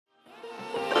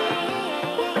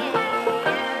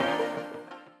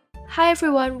Hi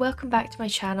everyone, welcome back to my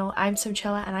channel. I'm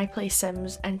Simchilla and I play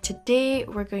Sims, and today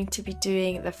we're going to be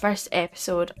doing the first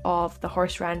episode of the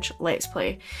Horse Ranch Let's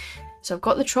Play. So I've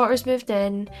got the Trotters moved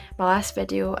in. My last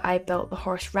video I built the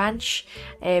Horse Ranch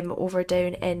over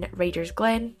down in Riders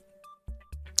Glen.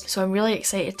 So I'm really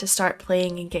excited to start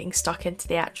playing and getting stuck into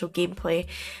the actual gameplay.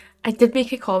 I did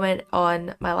make a comment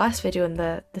on my last video in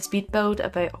the speed build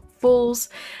about foals.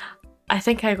 I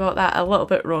think I got that a little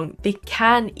bit wrong. They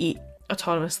can eat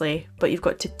autonomously, but you've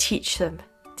got to teach them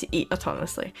to eat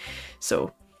autonomously.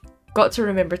 So got to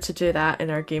remember to do that in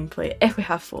our gameplay if we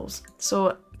have foals.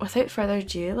 So without further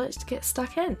ado, let's get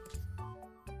stuck in.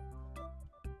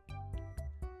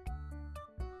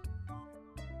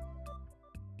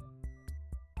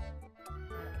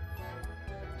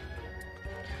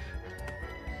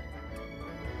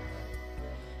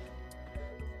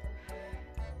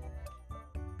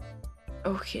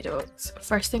 Okay, dokes.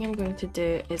 First thing I'm going to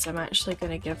do is I'm actually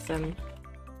going to give them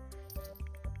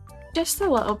just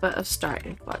a little bit of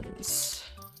starting funds.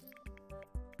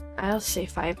 I'll say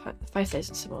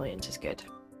 5,000 simoleons is good.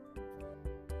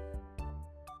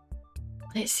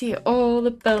 Let's see. Oh,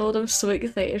 the build. I'm so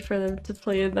excited for them to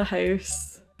play in the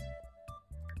house.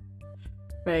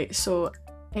 Right, so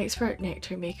expert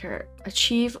nectar maker.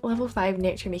 Achieve level 5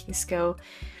 nectar making skill.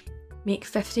 Make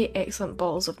 50 excellent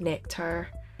bottles of nectar.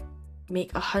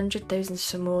 Make 100,000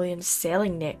 simoleons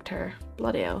selling nectar.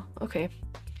 Bloody hell. Okay.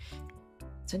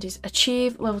 So just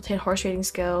achieve level 10 horse riding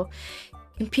skill.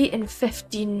 Compete in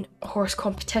 15 horse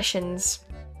competitions.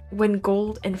 Win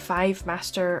gold in 5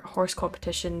 master horse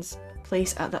competitions.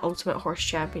 Place at the Ultimate Horse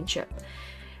Championship.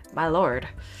 My lord.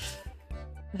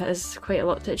 That is quite a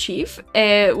lot to achieve.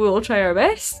 We will try our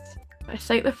best. I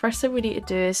think the first thing we need to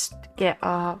do is get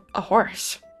a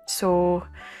horse. So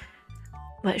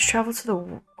let's travel to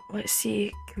the... Let's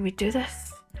see, can we do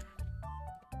this?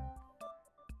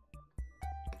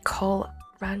 Call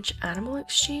Ranch Animal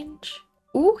Exchange?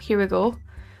 Oh, here we go.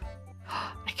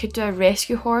 I could do a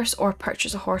rescue horse or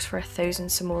purchase a horse for 1,000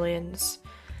 simoleons.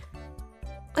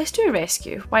 Let's do a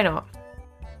rescue, why not?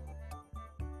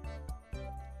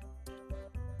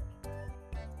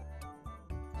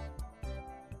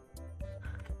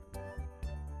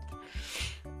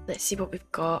 Let's see what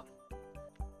we've got.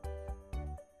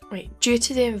 Right, due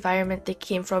to the environment they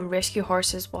came from, rescue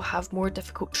horses will have more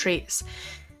difficult traits.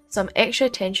 Some extra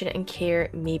attention and care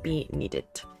may be needed.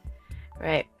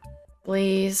 Right,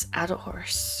 Blaze, adult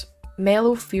horse.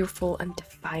 Mellow, fearful and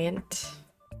defiant.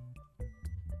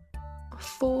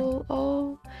 Foal,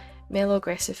 oh. Mellow,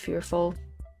 aggressive, fearful.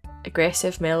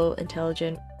 Aggressive, mellow,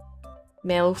 intelligent.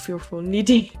 Mellow, fearful,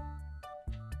 needy.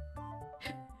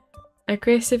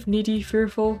 Aggressive, needy,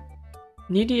 fearful.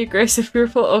 Needy, aggressive,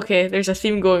 fearful. Okay, there's a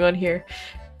theme going on here.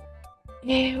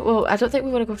 Yeah, well, I don't think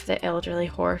we want to go for the elderly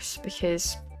horse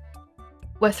because,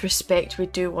 with respect, we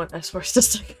do want this horse to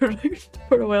stick around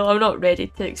for a while. I'm not ready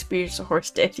to experience a horse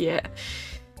death yet.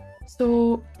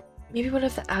 So, maybe one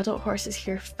of the adult horses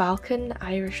here. Falcon,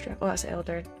 Irish... Oh, that's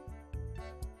elder.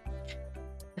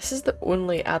 This is the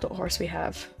only adult horse we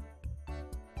have.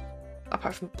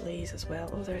 Apart from Blaze as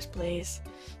well. Oh, there's Blaze.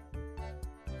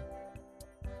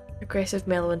 Aggressive,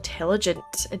 mellow,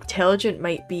 intelligent. Intelligent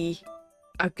might be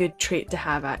a good trait to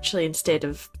have actually instead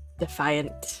of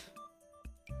defiant.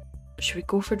 Should we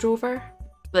go for Drover?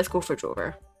 Let's go for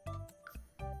Drover.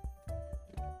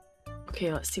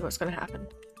 Okay, let's see what's going to happen.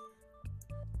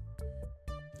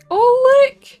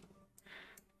 Oh, look!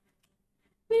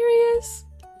 There he is!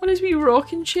 On his wee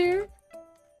rocking chair.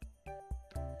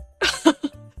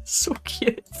 So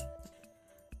cute.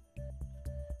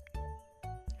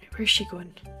 Where's she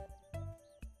going?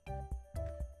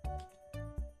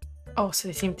 Oh, so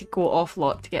they seem to go off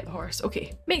lot to get the horse.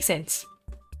 Okay, makes sense.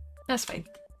 That's fine.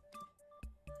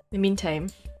 In the meantime,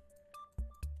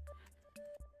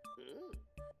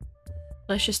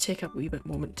 let's just take a wee bit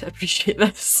moment to appreciate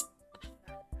this.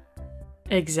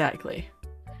 Exactly.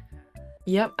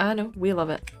 Yep, I know. We love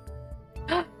it.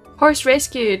 Horse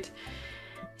rescued!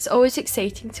 It's always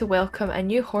exciting to welcome a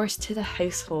new horse to the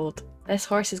household. This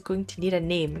horse is going to need a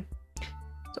name.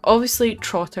 So obviously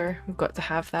Trotter, we've got to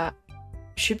have that.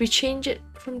 Should we change it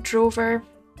from Drover?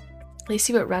 Let's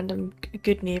see what random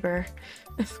good neighbour.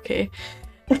 Okay.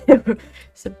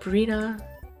 Sabrina.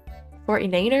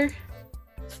 49er?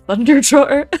 Thunder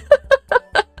Trotter?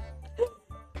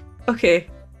 Okay.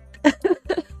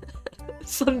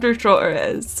 Thunder Trotter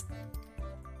is.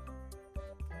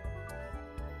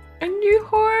 A new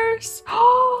horse!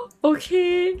 Oh,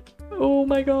 okay. Oh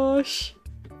my gosh.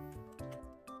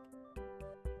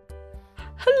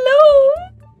 Hello!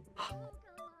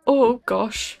 Oh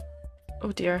gosh.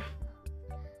 Oh dear.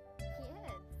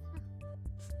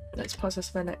 Let's pause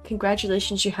this a minute.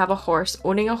 Congratulations, you have a horse.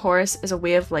 Owning a horse is a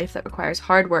way of life that requires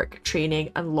hard work,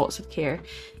 training, and lots of care.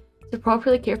 To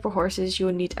properly care for horses, you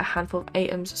will need a handful of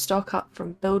items. Stock up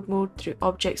from build mode through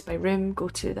objects by room, go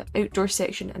to the outdoor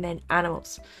section, and then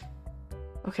animals.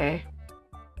 Okay.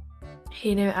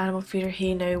 Hay now, animal feeder,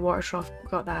 hay now, water trough,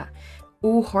 we've got that.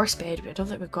 Oh, horse bed, but I don't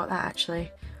think we've got that actually.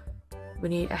 We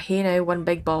need a hay now, one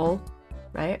big ball,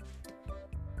 right?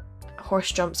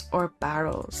 Horse jumps or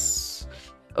barrels.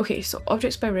 Okay, so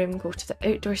objects by room, go to the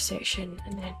outdoor section,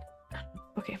 and then...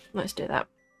 Okay, let's do that.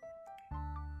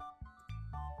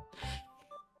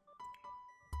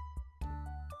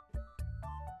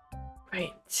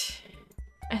 Right.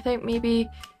 I think maybe...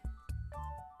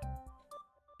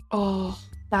 Oh,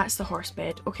 that's the horse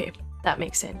bed. Okay, that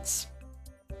makes sense.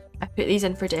 I put these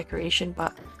in for decoration,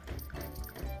 but...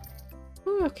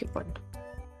 Oh, I'll keep one.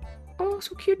 Oh,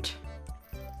 so cute.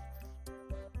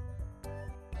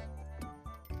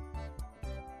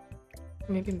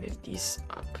 Maybe move these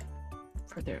up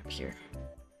further up here.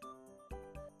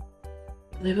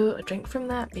 Will a drink from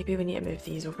that? Maybe we need to move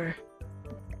these over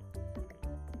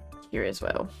here as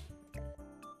well.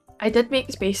 I did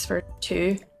make space for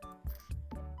 2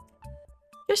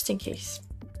 just in case.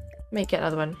 Might get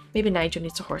another one. Maybe Nigel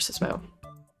needs a horse as well.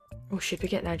 Oh, should we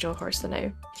get Nigel a horse for now?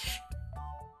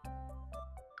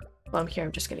 While I'm here,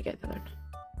 I'm just gonna get the other one.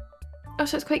 Oh,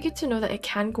 so it's quite good to know that it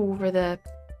can go over the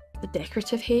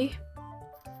decorative hay.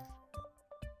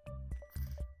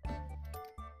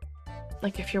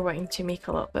 Like if you're wanting to make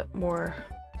a little bit more...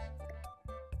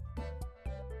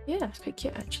 Yeah, it's quite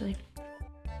cute actually.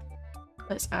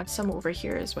 Let's add some over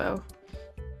here as well.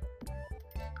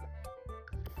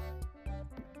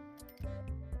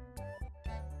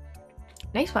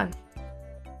 Nice one.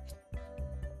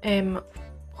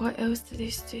 What else did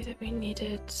they say that we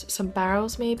needed? Some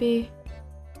barrels maybe?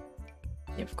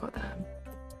 Yeah, we've got that.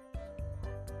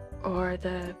 Or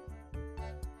the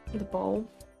ball.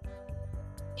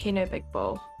 Okay, no big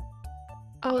ball.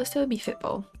 Oh, let's do a beef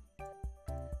ball.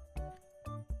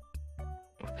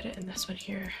 We'll put it in this one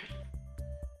here.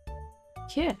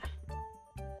 Yeah.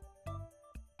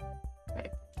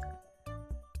 Right.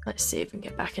 Let's save and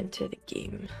get back into the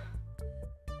game.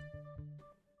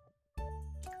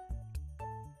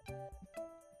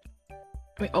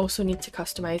 We also need to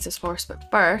customize this horse,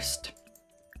 but first,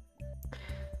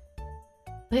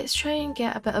 let's try and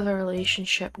get a bit of a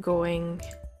relationship going.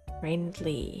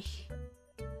 Friendly.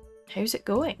 How's it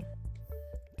going?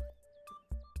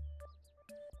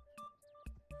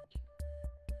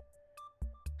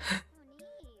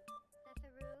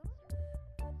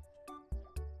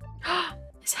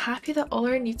 Is happy that all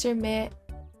our needs are met.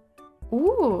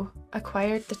 Ooh,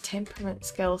 acquired the temperament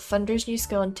skill. Thunder's new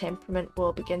skill in temperament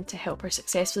will begin to help her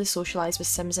successfully socialize with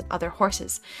Sims and other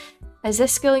horses. As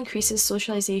this skill increases,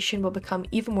 socialization will become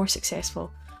even more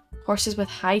successful. Horses with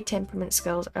high temperament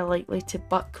skills are likely to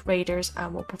buck riders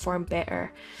and will perform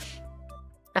better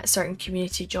at certain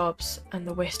community jobs and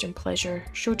the Western Pleasure,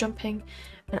 show jumping,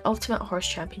 and Ultimate Horse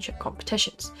Championship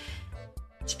competitions.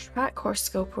 To track horse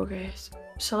skill progress,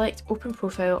 select Open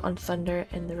Profile on Thunder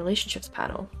in the Relationships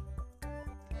panel.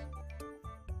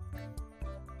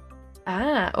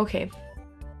 Ah, okay.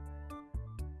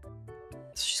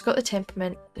 So she's got the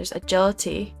temperament, there's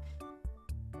agility,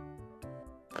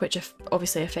 which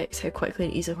obviously affects how quickly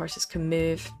and easily horses can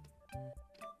move.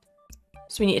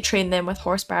 So we need to train them with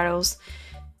horse barrels.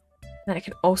 And it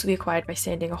can also be acquired by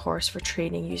sending a horse for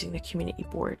training using the community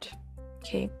board.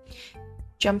 Okay.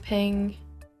 Jumping.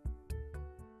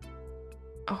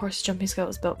 A horse jumping skill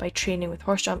is built by training with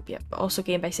horse jump, yep, but also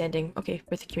gained by sending, okay,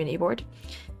 with the community board.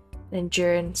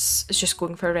 Endurance is just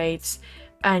going for rides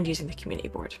and using the community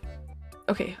board.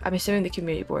 Okay, I'm assuming the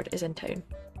community board is in town.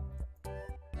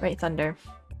 Right, Thunder.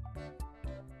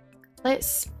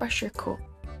 Let's brush your coat.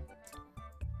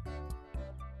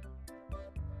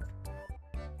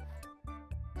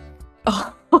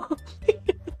 Oh.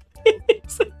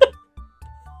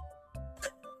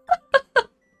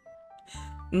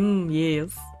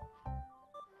 Yes.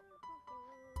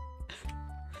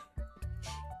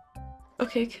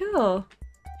 Okay, cool.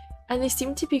 And they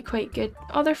seem to be quite good.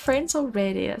 Oh, they're friends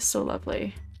already. That's so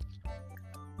lovely.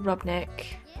 Rubneck.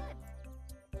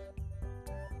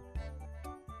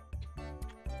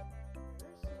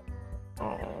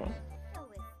 Oh.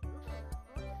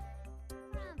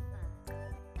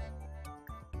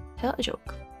 Tell a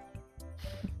joke.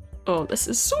 Oh, this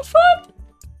is so fun!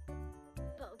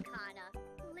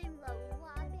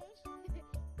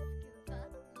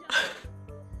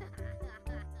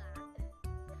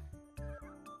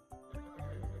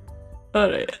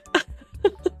 Alright.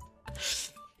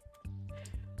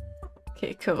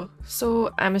 Okay, cool.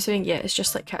 So I'm assuming, yeah, it's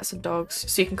just like cats and dogs.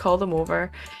 So you can call them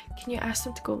over. Can you ask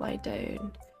them to go lie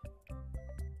down?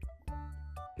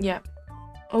 Yep.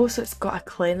 Oh, so it's got a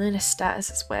cleanliness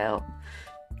status as well.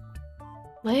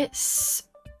 Let's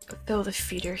fill the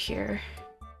feeder here.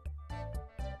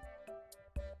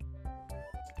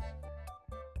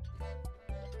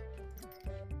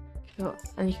 Cool.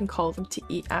 And you can call them to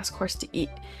eat. Ask horse to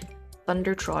eat.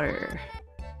 Thunder Trotter.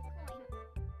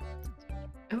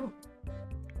 Oh.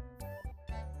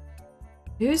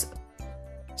 Who's...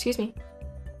 Excuse me.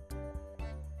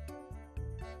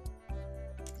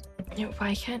 No,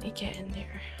 why can't he get in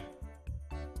there?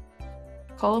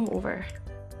 Call him over.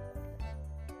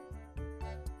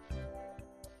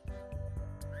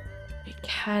 I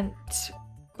can't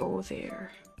go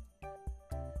there.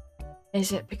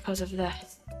 Is it because of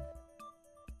this?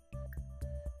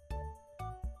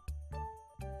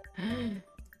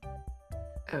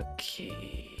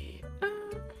 Okay.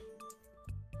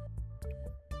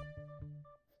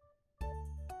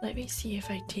 Let me see if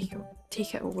I take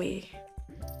it away.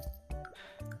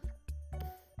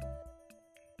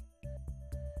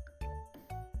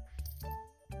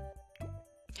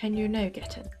 Can you now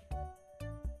get in?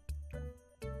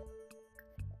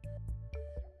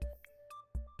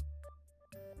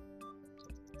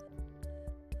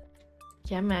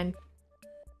 Yeah, man.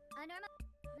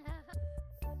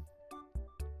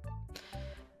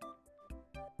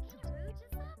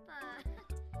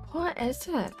 What is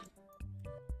it?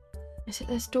 Is it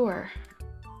this door?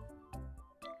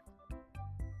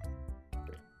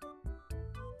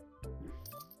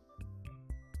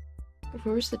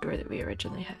 Where was the door that we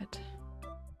originally had?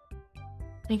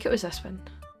 I think it was this one.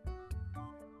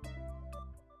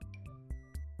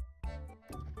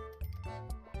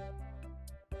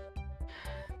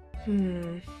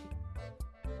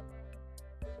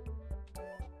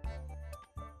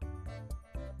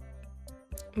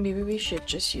 Maybe we should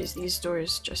just use these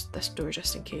doors, just this door,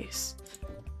 just in case.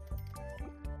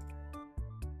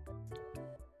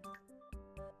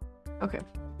 Okay.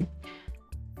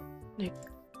 Now,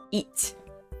 eat.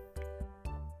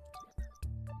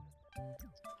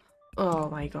 Oh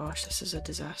my gosh, this is a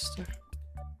disaster.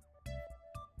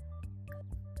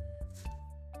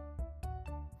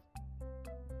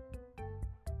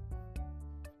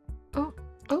 Oh,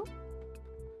 oh.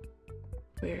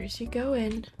 Where is he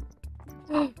going?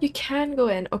 Oh, you can go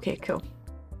in. Okay, cool.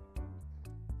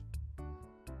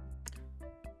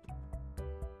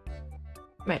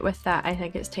 Right, with that, I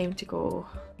think it's time to go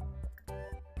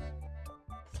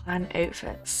plan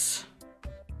outfits.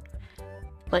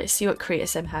 Let's see what Create a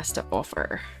Sim has to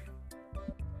offer.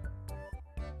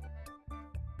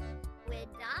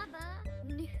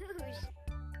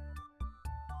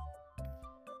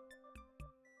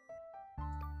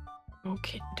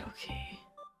 Okay, okay.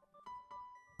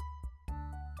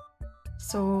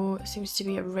 So it seems to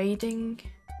be a riding.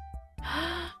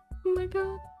 Oh my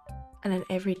god. And an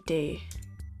everyday.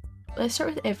 Let's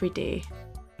start with everyday.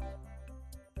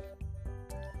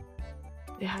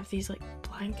 They have these like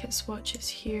blanket swatches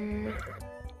here.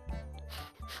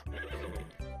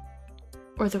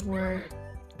 Or the more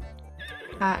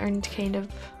patterned kind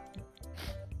of.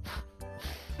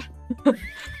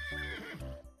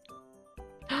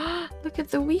 Look at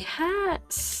the wee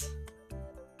hats.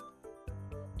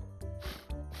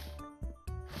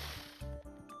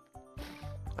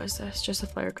 What is this? Just a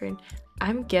flower crown.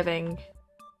 I'm giving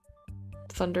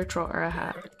Thunder Trotter a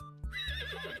hat.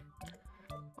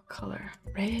 What colour?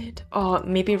 Red? Oh,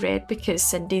 maybe red because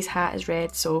Cindy's hat is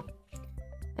red, so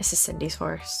this is Cindy's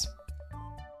horse.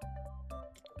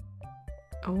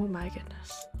 Oh my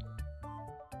goodness.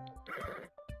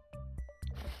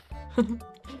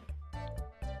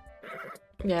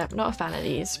 Yeah, not a fan of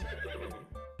these.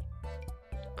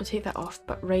 I'll take that off,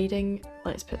 but riding,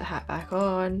 let's put the hat back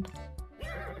on.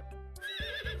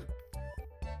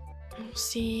 We'll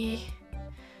see.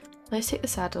 Let's take the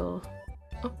saddle.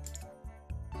 Oh.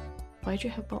 Why do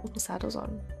you have multiple saddles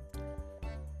on?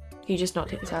 Can you just not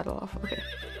take the saddle off? Okay.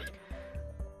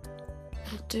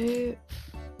 We'll do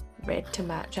red to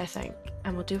match, I think.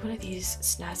 And we'll do one of these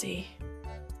snazzy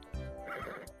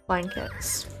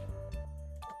blankets.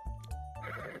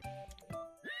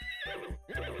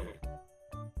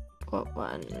 What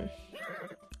one?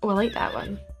 Oh, I like that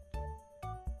one.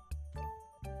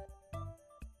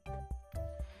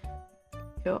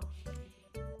 Cool.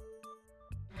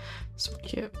 So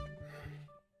cute.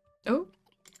 Oh.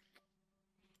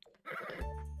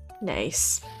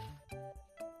 Nice.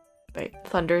 Right,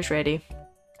 Thunder's ready.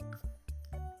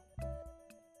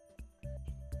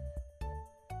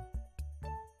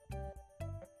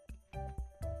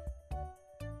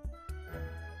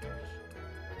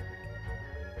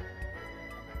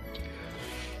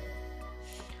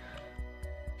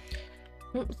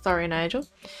 Sorry, Nigel.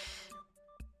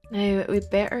 Now, we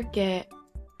better get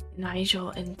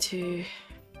Nigel into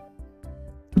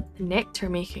nectar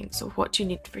making. So what do you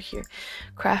need for here?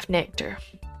 Craft nectar.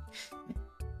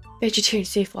 Vegetarian,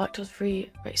 safe, lactose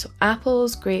free. Right, so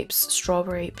apples, grapes,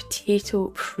 strawberry, potato,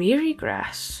 prairie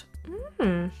grass.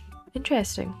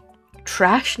 Interesting.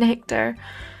 Trash nectar,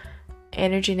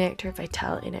 energy nectar,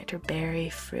 vitality nectar, berry,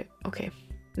 fruit. Okay,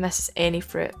 and this is any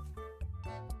fruit.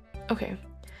 Okay.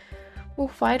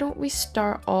 Well, why don't we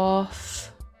start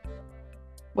off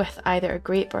with either a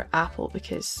grape or apple,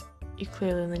 because you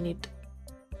clearly only need...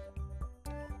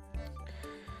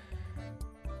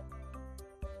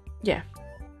 Yeah.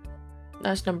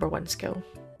 That's number 1 skill.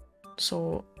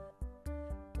 So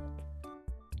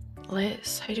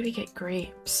let's, how do we get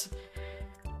grapes?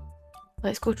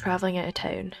 Let's go traveling out of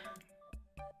town.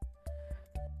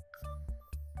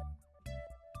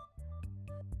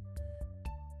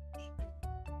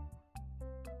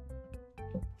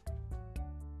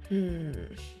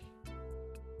 We'll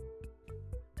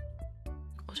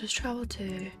just travel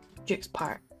to Duke's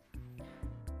Park.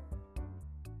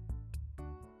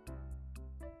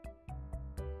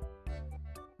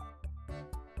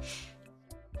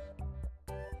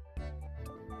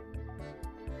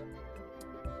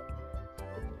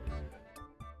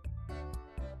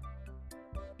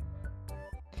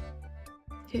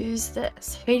 Who's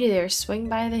this? Howdy there, swing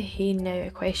by the Hay Now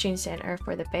Equestrian Centre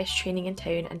for the best training in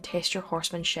town and test your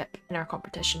horsemanship in our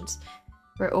competitions.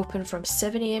 We're open from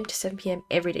 7 AM to 7 PM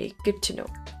every day. Good to know.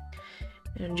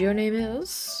 And your name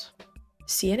is?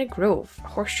 Sienna Grove,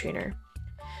 horse trainer.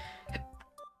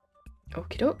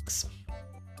 Okie dokes.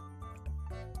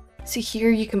 So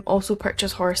here you can also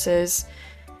purchase horses,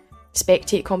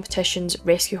 spectate competitions,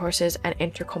 rescue horses, and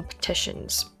enter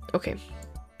competitions. Okay.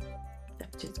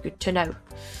 It's good to know.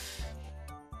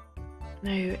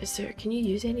 Now, is there, can you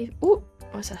use any? Oh,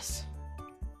 what's this?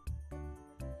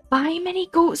 Buy many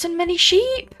goats and many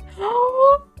sheep.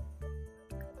 Oh,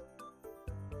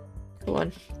 go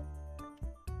on.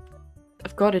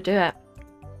 I've got to do it.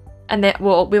 And then,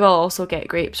 well, we will also get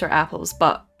grapes or apples,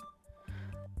 but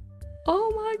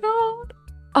oh my god,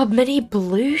 a mini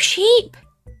blue sheep.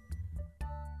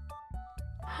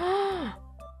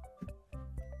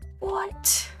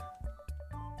 What?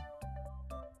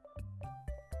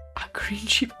 Green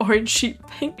sheep, orange sheep,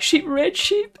 pink sheep, red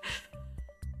sheep.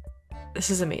 This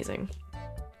is amazing.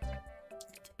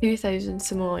 2,000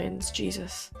 simoleons,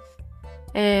 Jesus.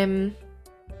 Both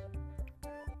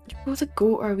a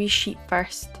goat or a wee sheep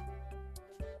first.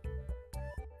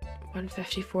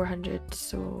 150, 400,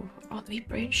 so... Oh, the wee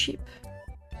brown sheep.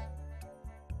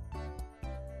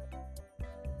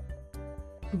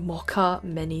 Mocha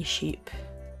mini sheep.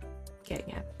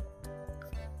 Getting it.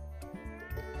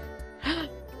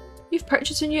 You've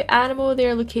purchased a new animal. They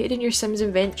are located in your Sims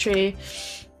inventory.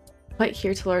 Click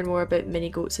here to learn more about mini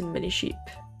goats and mini sheep.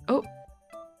 Oh,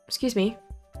 excuse me.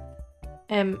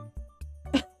 Is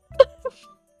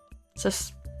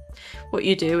this what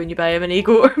you do when you buy a mini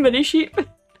goat or mini sheep?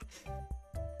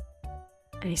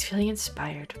 And he's feeling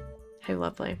inspired. How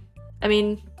lovely. I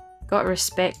mean, gotta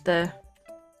respect the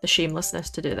shamelessness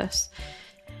to do this.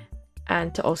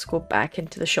 And to also go back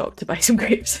into the shop to buy some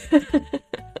grapes.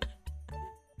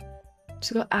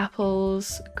 So we've got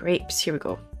apples, grapes, here we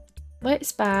go.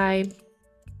 Let's buy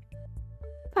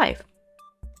 5.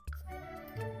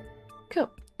 Cool.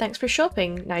 Thanks for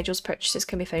shopping. Nigel's purchases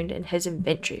can be found in his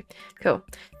inventory. Cool.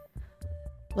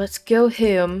 Let's go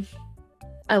home.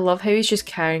 I love how he's just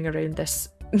carrying around this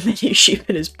mini sheep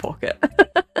in his pocket.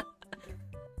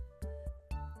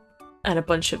 And a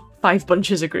bunch of 5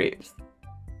 bunches of grapes.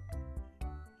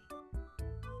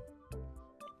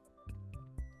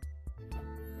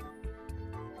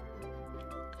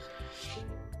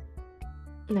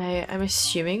 Now, I'm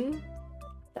assuming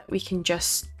that we can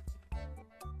just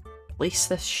place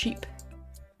this sheep.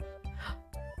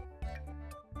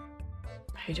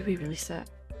 How do we release it?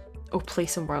 Oh,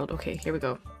 place in world. Okay, here we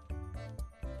go.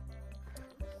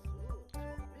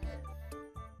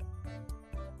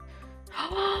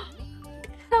 Hello!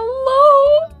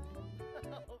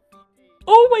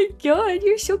 Oh my god,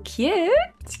 you're so cute!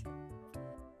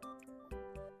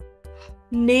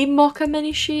 Name Mocha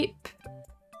Mini Sheep.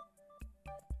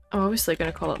 I'm obviously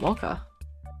gonna call it Mocha.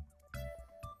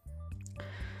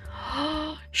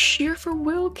 Shear for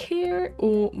wool care.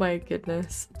 Oh my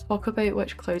goodness. Talk about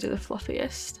which clouds are the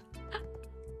fluffiest.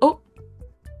 Oh.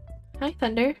 Hi,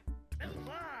 Thunder.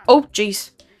 Oh,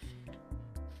 jeez.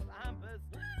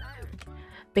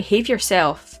 Behave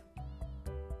yourself.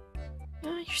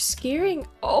 Oh, you're scaring.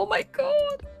 Oh my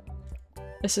god.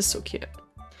 This is so cute.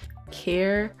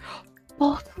 Care.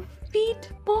 Bottle feed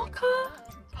mocha?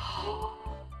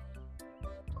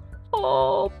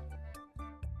 Oh,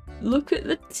 look at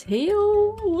the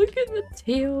tail. Look at the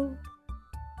tail.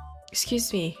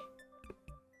 Excuse me.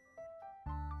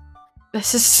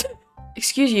 This is...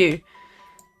 Excuse you.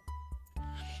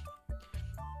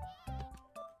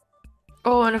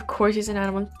 Oh, and of course he's an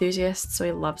animal enthusiast, so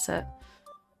he loves it.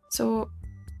 So...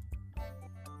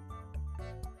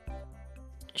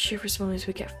 Sure, for smallies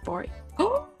we get 40.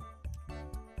 Oh!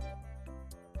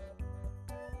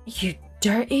 You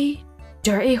dirty,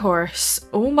 dirty horse.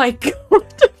 Oh my god,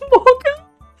 Mocha!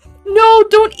 No,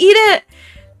 don't eat it!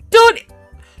 Don't...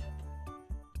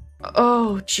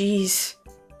 Oh, jeez.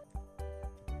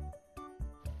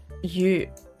 You...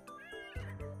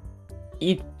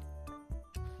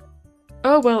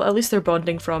 Oh well, at least they're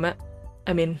bonding from it.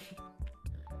 I mean...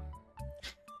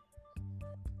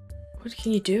 What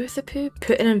can you do with the poo?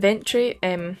 Put in inventory?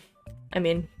 I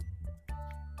mean...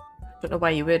 Don't know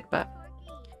why you would, but...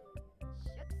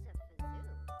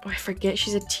 Oh, I forget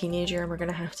she's a teenager and we're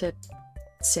gonna have to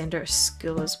send her to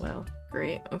school as well.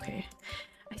 Great, okay.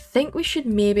 I think we should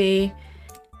maybe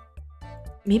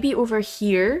over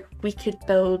here we could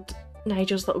build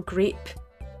Nigel's little grape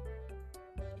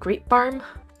farm.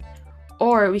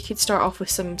 Or we could start off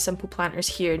with some simple planters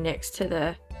here next to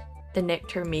the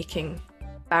nectar making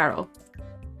barrel.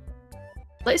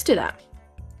 Let's do that.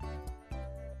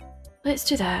 Let's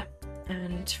do that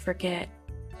and forget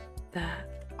that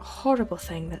horrible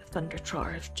thing that Thunder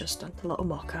Trotters just done to little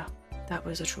Mocha. That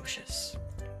was atrocious.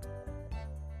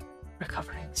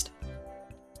 Recovering still.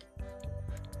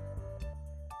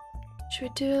 Should we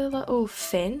do a little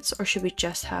fence or should we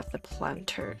just have the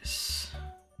planters?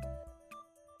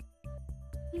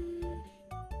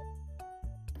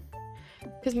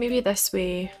 Because maybe this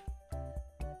way...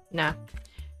 Nah.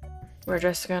 We're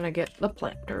just gonna get the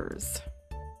planters.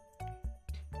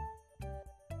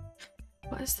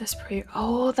 What is this prayer?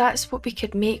 Oh, that's what we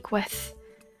could make with...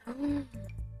 Oh.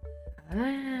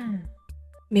 Ah.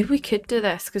 Maybe we could do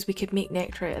this because we could make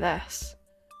nectar out of this.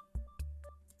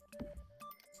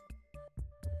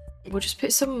 We'll just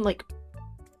put some like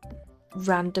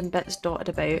random bits dotted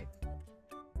about.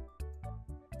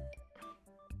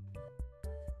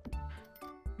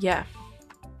 Yeah.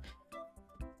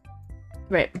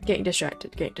 Right, getting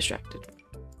distracted, getting distracted.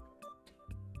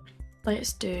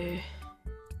 Let's do...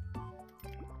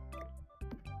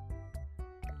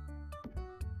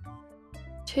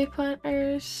 two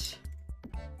planters.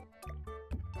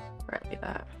 Right, like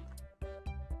that.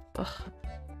 Ugh.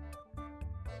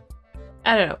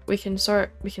 I don't know. We can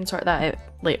sort that out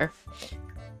later.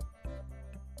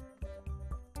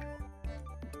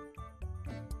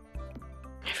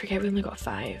 I forget we only got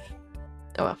 5.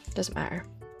 Oh well, doesn't matter.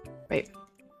 Right.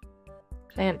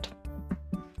 Plant.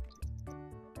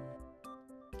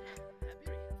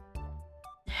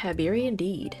 Heavier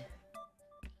indeed.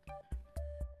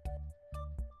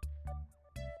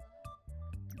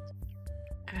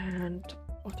 And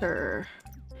water.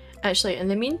 Actually, in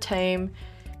the meantime,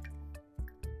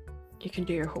 you can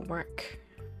do your homework.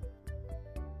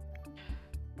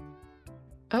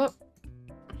 Oh,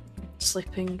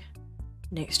 sleeping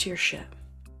next to your ship.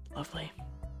 Lovely.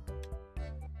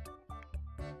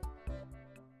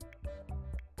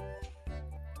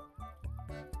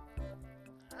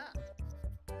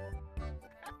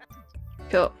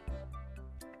 Cool.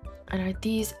 And are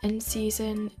these in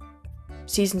season?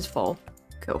 Season's fall.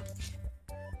 Cool.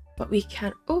 But we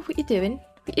can't... Oh, what you doing?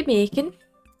 What you making?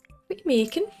 What you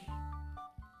making?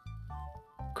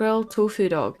 Grilled tofu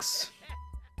dogs.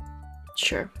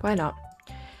 Sure, why not?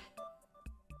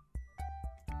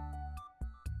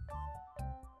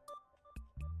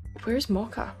 Where's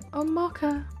Mocha? Oh,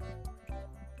 Mocha!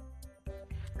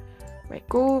 Right,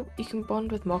 go. You can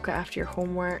bond with Mocha after your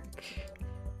homework.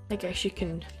 I guess you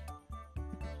can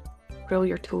grill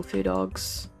your tofu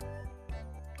dogs.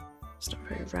 It's not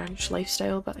very ranch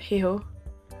lifestyle, but hey ho.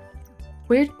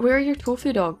 Where are your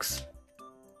tofu dogs?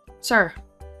 Sir?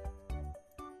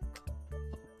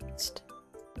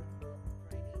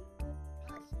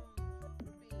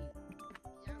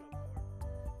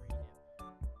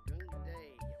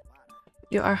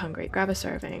 You are hungry. Grab a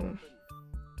serving.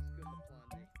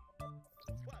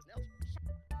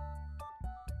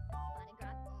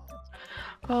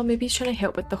 Oh, maybe he's trying to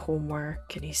help with the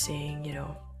homework and he's saying, you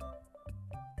know,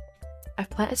 I've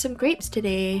planted some grapes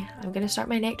today. I'm gonna start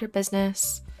my nectar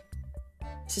business.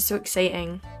 This is so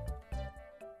exciting.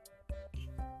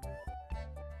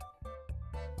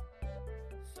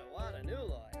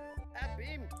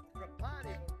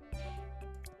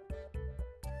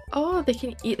 Oh, they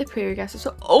can eat the prairie grasses.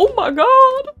 Oh my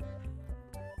god!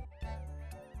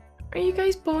 Are you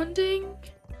guys bonding?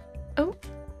 Oh.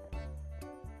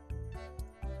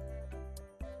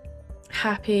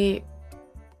 Happy,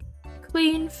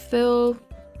 clean, full,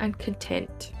 and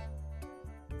content.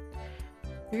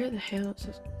 Where the hell is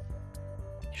this?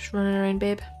 Just running around,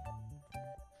 babe.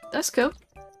 That's cool.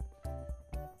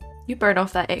 You burn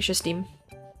off that extra steam.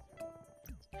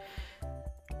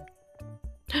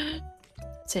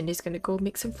 Cindy's gonna go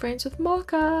make some friends with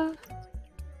Mocha.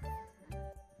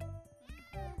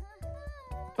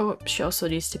 Oh, she also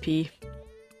needs to pee.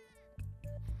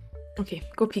 Okay,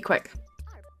 go pee quick.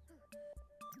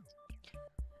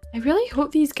 I really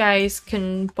hope these guys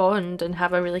can bond and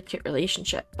have a really cute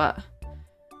relationship, but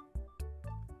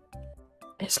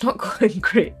it's not going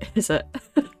great, is it?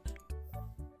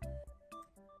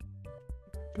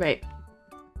 Right.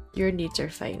 Your needs are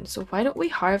fine, so why don't we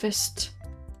harvest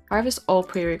all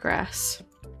prairie grass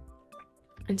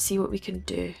and see what we can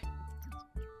do.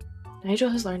 Nigel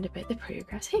has learned about the prairie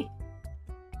grass. Hey!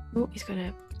 Oh, he's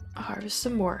gonna harvest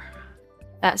some more.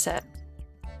 That's it.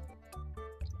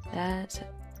 That's it.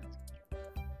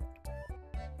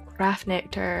 Craft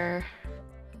nectar.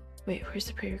 Wait, where's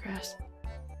the prairie grass?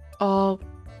 Oh,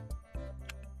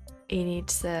 he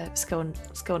needs the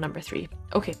skill number 3.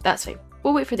 Okay, that's fine.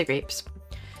 We'll wait for the grapes.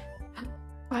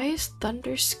 Why is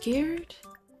Thunder scared?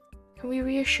 Can we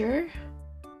reassure?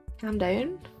 Calm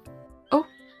down. Oh.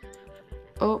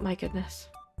 Oh my goodness.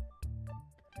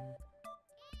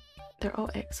 They're all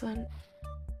excellent.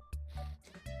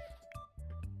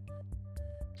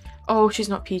 Oh, she's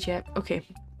not peed yet. Okay.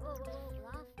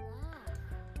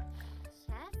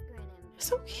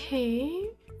 It's okay.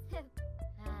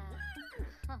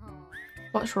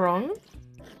 What's wrong?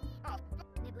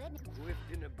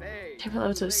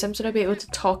 Sims would I be able to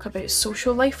talk about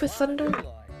social life with Thunder?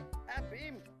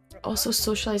 Also,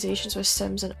 socializations with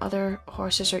Sims and other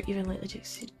horses are even likely to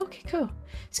exceed. Okay, cool.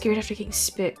 Scared after getting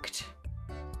spooked.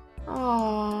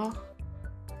 Aww.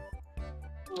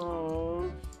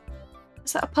 Aww.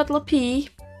 Is that a puddle of pee?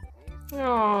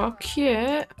 Aww,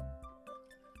 cute.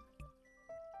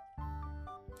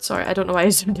 Sorry, I don't know why I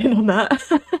zoomed in on that.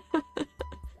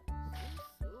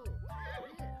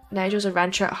 Nigel's a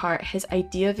rancher at heart. His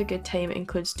idea of a good time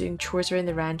includes doing chores around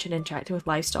the ranch and interacting with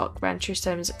livestock. Rancher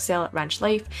Sims excel at ranch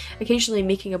life, occasionally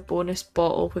making a bonus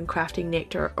bottle when crafting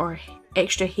nectar or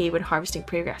extra hay when harvesting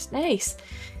prairie grass. Nice!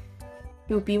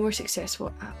 He will be more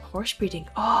successful at horse breeding.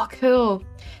 Oh, cool!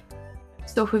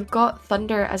 So if we've got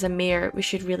Thunder as a mare, we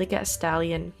should really get a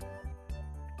stallion.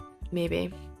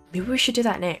 Maybe. Maybe we should do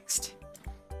that next.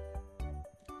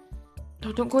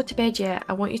 No, don't go to bed yet.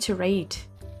 I want you to ride.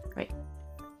 Right.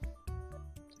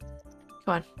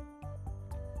 Come on.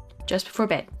 Just before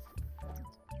bed.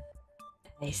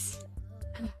 Nice.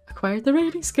 Acquired the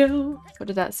riding skill. What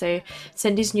did that say?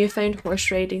 Cindy's newfound horse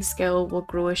riding skill will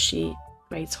grow as she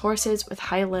rides horses. With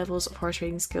high levels of horse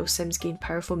riding skill, Sims gain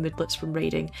powerful moodlets from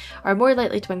riding, are more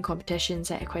likely to win competitions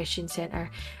at Equestrian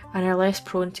Centre, and are less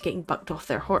prone to getting bucked off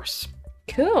their horse.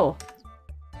 Cool.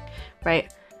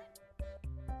 Right.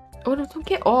 Oh no, don't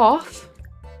get off.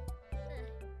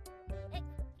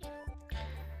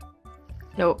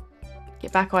 No.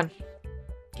 Get back on.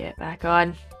 Get back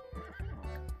on.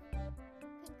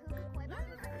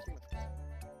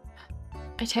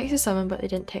 I texted someone but they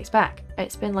didn't text back.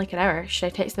 It's been like an hour. Should I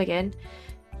text them again?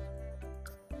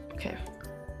 Okay.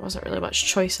 Wasn't really much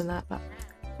choice in that, but...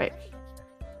 Right.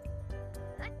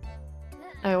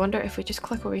 I wonder if we just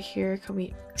click over here, can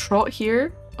we trot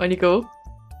here? On you go.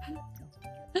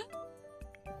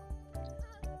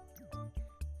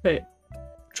 Right.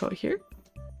 Trot here.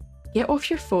 Get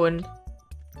off your phone.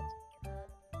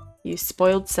 You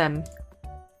spoiled sim.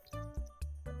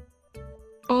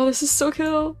 Oh, this is so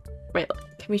cool. Right,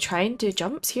 can we try and do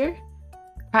jumps here?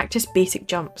 Practice basic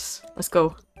jumps. Let's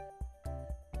go.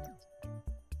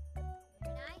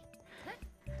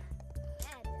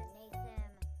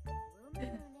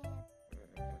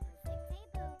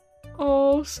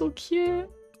 Oh, so cute.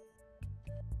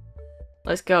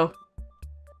 Let's go.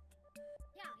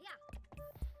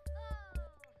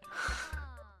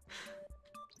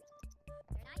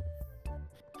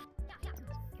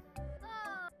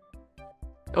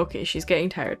 Okay, she's getting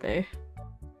tired now.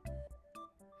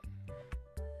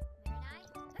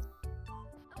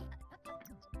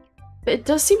 But it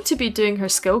does seem to be doing her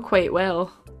skill quite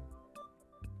well.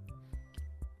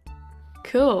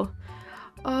 Cool.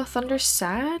 Oh, Thunder's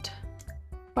sad?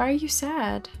 Why are you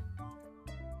sad?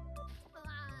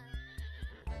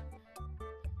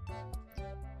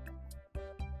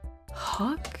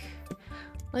 Hug?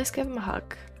 Let's give him a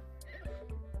hug.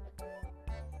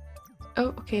 Oh,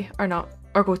 okay. Or not.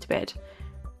 Or go to bed.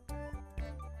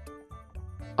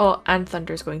 Oh, and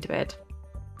Thunder's going to bed.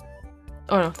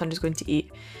 Oh no, Thunder's going to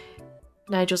eat.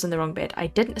 Nigel's in the wrong bed. I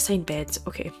didn't assign beds.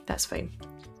 Okay, that's fine.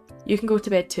 You can go to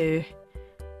bed too.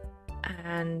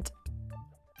 And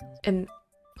in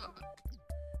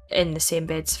the same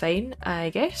bed's fine, I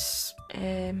guess.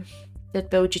 Did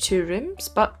build you 2 rooms,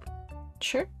 but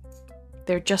sure.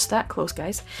 They're just that close,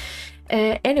 guys.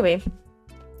 Anyway,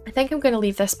 I think I'm going to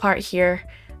leave this part here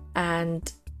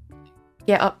and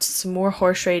get up to some more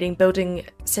horse riding, building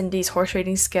Cindy's horse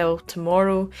riding skill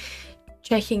tomorrow,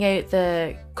 checking out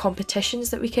the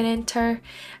competitions that we can enter,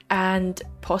 and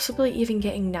possibly even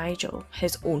getting Nigel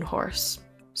his own horse.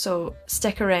 So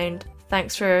stick around.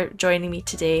 Thanks for joining me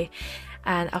today,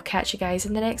 and I'll catch you guys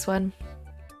in the next one.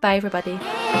 Bye everybody.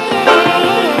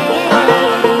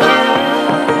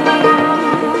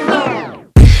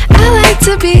 I like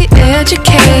to be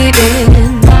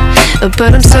educated,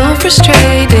 but I'm so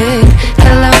frustrated.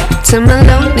 Hello to my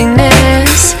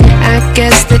loneliness. I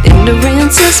guess that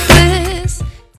ignorance is bliss.